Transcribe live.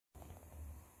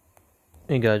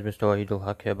Hey guys,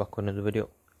 MrWaheedulHaque here, back with another video.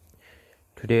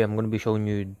 Today I'm going to be showing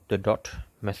you the dot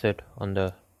method on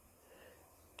the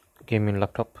gaming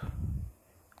laptop.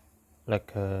 I'm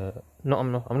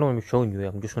not going to be showing you,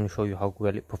 I'm just going to show you how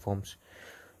well it performs.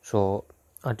 So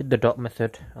I did the dot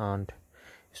method and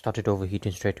it started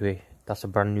overheating straight away. That's a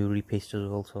brand new repaste as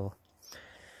well, so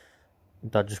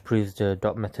that just proves the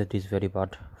dot method is very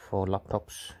bad for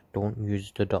laptops. Don't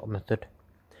use the dot method.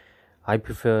 I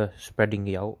prefer spreading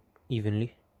it out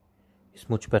evenly. It's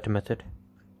much better method.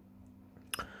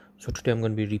 So today I'm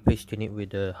going to be repasting it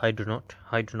with Kryonaut.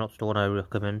 Kryonaut's the one I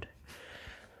recommend.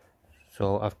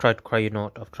 So I've tried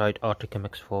Kryonaut, I've tried Arctic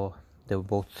MX4. They were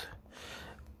both.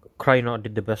 Kryonaut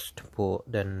did the best, but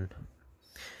then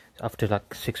after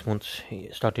like 6 months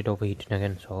it started overheating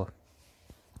again. So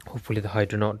hopefully the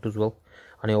Kryonaut does well.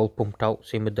 And it all pumped out.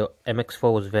 Same with the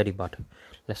MX4 was very bad.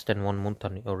 Less than 1 month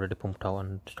and it already pumped out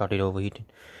and started overheating.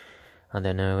 And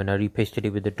then when I repasted it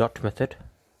with the dot method,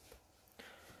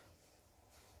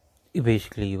 it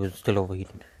basically was still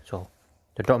overheating. So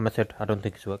the dot method, I don't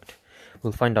think it's worked.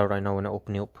 We'll find out right now when I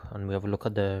open it up and we have a look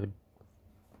at the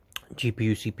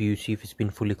GPU, CPU, see if it's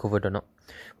been fully covered or not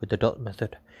with the dot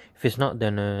method. If it's not,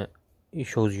 then it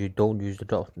shows you don't use the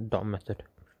dot method.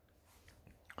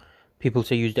 People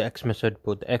say use the X method,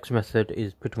 but the X method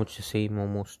is pretty much the same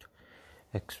almost,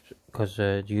 because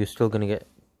you're still going to get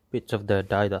bits of the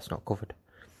die that's not covered.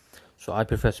 So I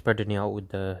prefer spreading it out with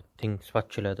the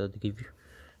spatula that they give you.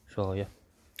 So yeah,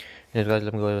 anyways guys,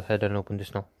 let me go ahead and open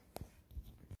this now.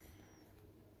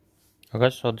 Okay,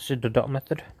 so this is the dot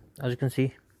method. As you can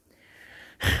see,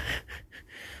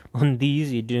 on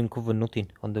these it didn't cover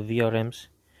nothing. On the VRMs,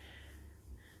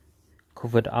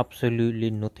 covered absolutely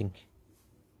nothing.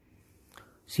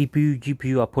 CPU,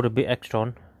 GPU I put a bit extra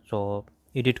on, so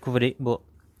it did cover it, but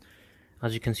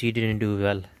as you can see it didn't do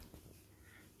well.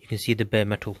 You can see the bare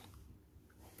metal,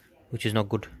 which is not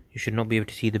good. You should not be able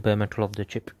to see the bare metal of the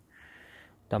chip.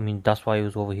 That means that's why it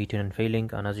was overheating and failing.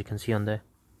 And as you can see on there,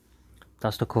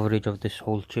 that's the coverage of this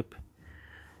whole chip.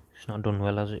 It's not done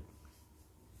well, has it?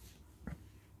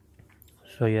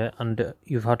 So yeah, and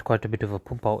you've had quite a bit of a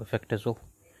pump out effect as well.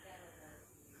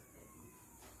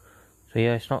 So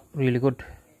yeah, it's not really good,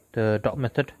 the dot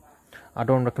method. I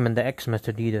don't recommend the X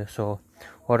method either. So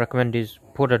what I recommend is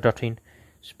put a dot in,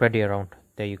 spread it around.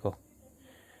 There you go.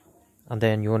 And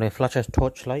then you want to flash a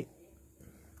torch light.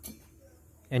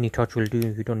 Any torch will do,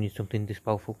 you don't need something this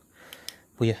powerful.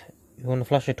 But yeah, you want to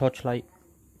flash a torch light,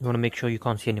 you want to make sure you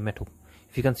can't see any metal.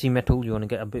 If you can see metal, you want to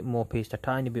get a bit more paste, a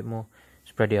tiny bit more,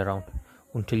 spread it around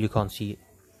until you can't see it.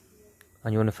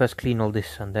 And you want to first clean all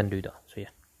this and then do that. So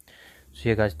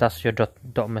yeah guys, that's your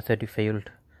dot method. It failed,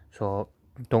 so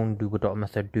don't do the dot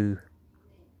method, do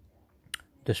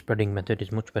the spreading method.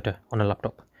 Is much better on a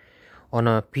laptop. On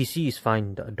a PC is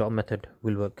fine, the dot method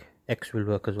will work, X will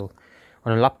work as well.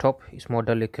 On a laptop it's more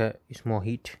delicate, it's more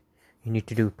heat, you need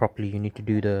to do it properly, you need to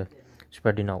do the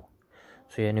spreading out.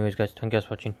 So yeah, anyways guys, thank you guys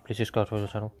for watching. Please subscribe to our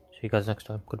channel. See you guys next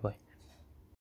time. Goodbye.